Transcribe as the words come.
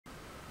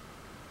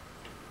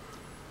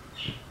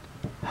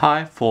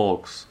Hi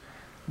folks,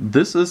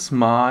 this is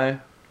my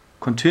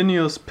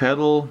continuous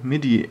pedal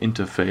MIDI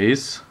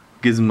interface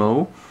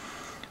gizmo.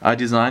 I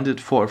designed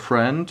it for a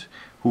friend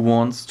who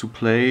wants to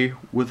play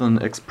with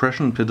an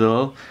expression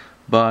pedal,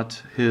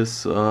 but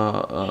his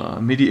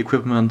MIDI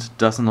equipment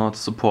does not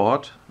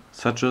support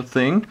such a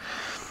thing.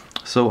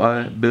 So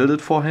I built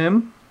it for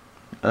him,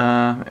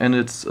 and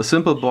it's a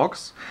simple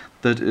box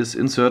that is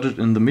inserted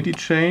in the MIDI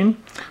chain.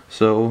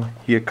 So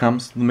here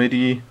comes the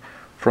MIDI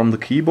from the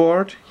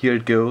keyboard, here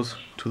it goes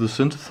to the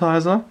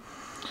synthesizer,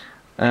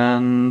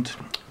 and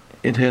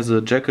it has a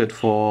jacket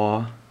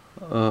for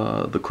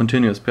the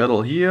continuous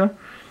pedal here,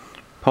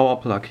 power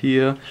plug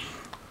here,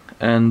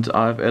 and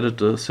I've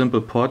added a simple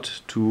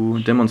pot to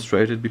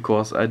demonstrate it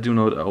because I do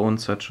not own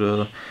such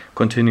a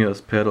continuous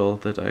pedal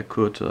that I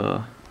could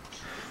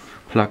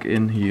plug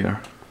in here.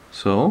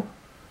 So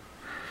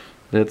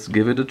let's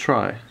give it a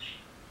try.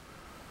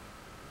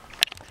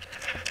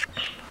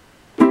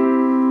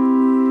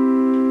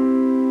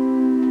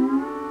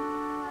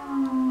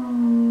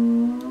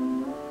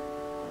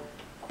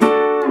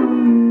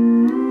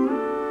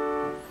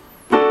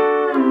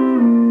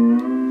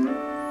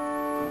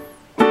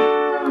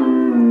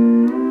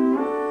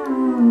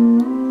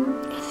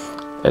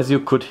 As you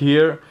could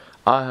hear,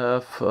 I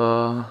have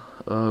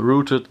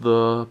routed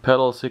the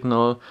pedal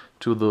signal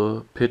to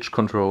the pitch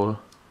control.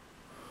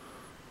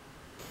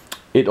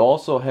 It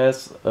also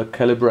has a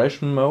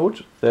calibration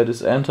mode that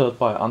is entered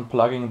by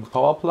unplugging the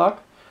power plug,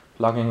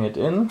 plugging it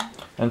in,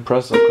 and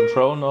press a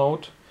control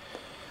note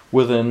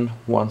within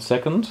 1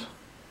 second.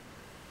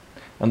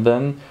 And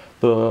then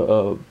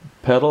the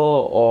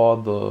pedal, or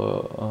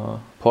the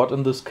pot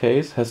in this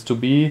case, has to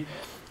be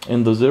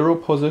in the 0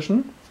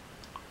 position.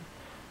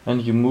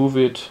 And you move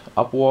it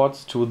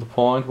upwards to the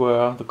point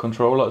where the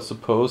controller is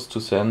supposed to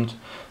send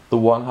the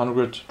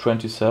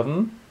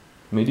 127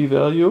 MIDI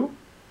value.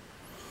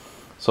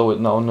 So it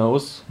now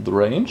knows the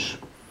range,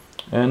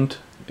 and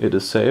it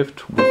is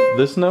saved with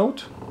this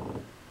note.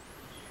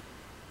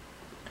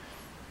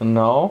 And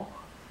now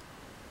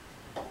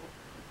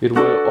it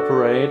will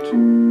operate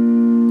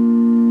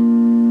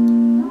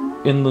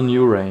in the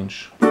new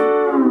range.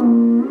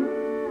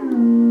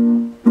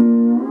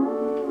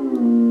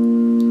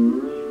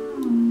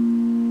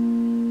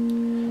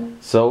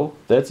 So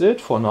that's it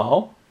for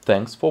now.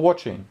 Thanks for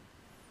watching.